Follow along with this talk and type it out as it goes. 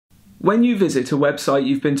When you visit a website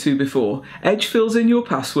you've been to before, Edge fills in your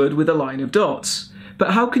password with a line of dots.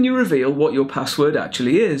 But how can you reveal what your password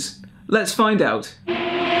actually is? Let's find out.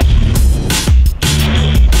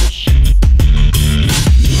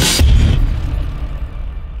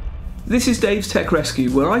 This is Dave's Tech Rescue,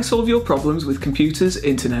 where I solve your problems with computers,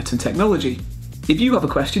 internet and technology. If you have a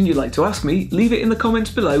question you'd like to ask me, leave it in the comments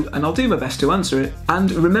below and I'll do my best to answer it.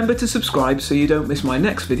 And remember to subscribe so you don't miss my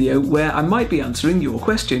next video where I might be answering your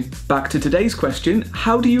question. Back to today's question,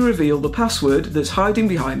 how do you reveal the password that's hiding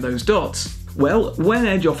behind those dots? Well, when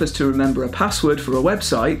Edge offers to remember a password for a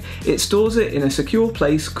website, it stores it in a secure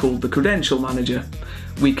place called the Credential Manager.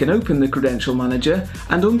 We can open the Credential Manager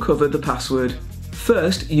and uncover the password.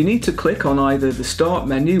 First, you need to click on either the Start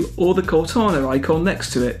menu or the Cortana icon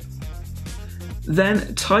next to it.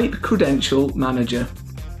 Then type Credential Manager.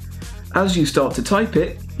 As you start to type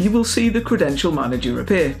it, you will see the Credential Manager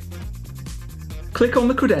appear. Click on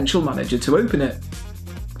the Credential Manager to open it.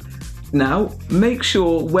 Now, make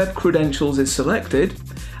sure Web Credentials is selected,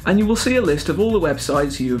 and you will see a list of all the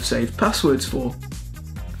websites you have saved passwords for.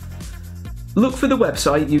 Look for the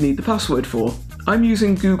website you need the password for. I'm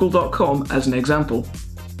using google.com as an example.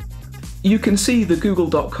 You can see the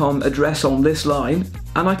google.com address on this line,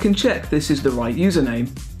 and I can check this is the right username.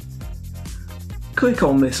 Click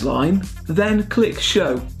on this line, then click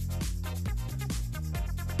Show.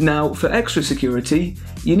 Now, for extra security,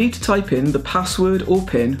 you need to type in the password or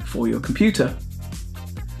PIN for your computer.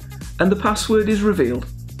 And the password is revealed.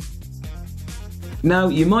 Now,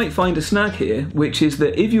 you might find a snag here, which is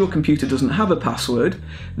that if your computer doesn't have a password,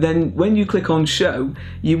 then when you click on Show,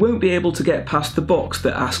 you won't be able to get past the box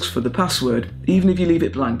that asks for the password, even if you leave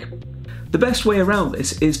it blank. The best way around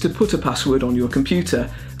this is to put a password on your computer,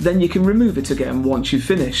 then you can remove it again once you've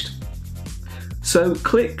finished. So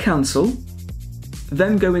click Cancel,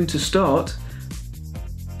 then go into Start,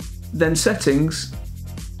 then Settings,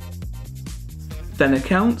 then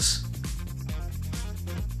Accounts,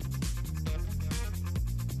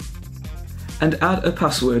 and add a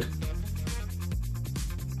password.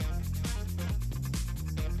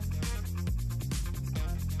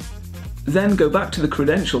 Then go back to the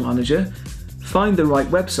Credential Manager, find the right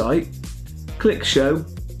website, click Show,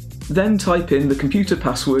 then type in the computer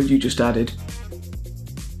password you just added.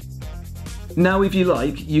 Now if you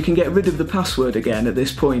like, you can get rid of the password again at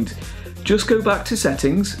this point. Just go back to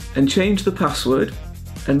Settings and change the password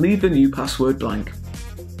and leave the new password blank.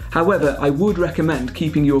 However, I would recommend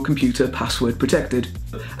keeping your computer password protected.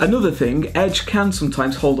 Another thing, Edge can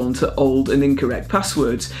sometimes hold on to old and incorrect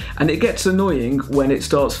passwords, and it gets annoying when it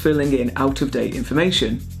starts filling in out-of-date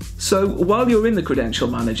information. So while you're in the Credential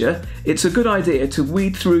Manager, it's a good idea to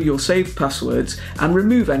weed through your saved passwords and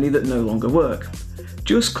remove any that no longer work.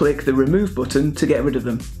 Just click the Remove button to get rid of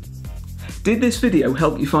them. Did this video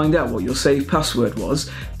help you find out what your saved password was?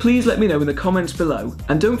 Please let me know in the comments below,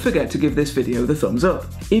 and don't forget to give this video the thumbs up.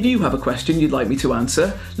 If you have a question you'd like me to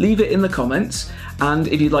answer, leave it in the comments, and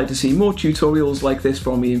if you'd like to see more tutorials like this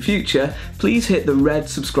from me in future, please hit the red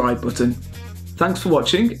subscribe button. Thanks for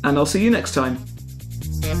watching, and I'll see you next time.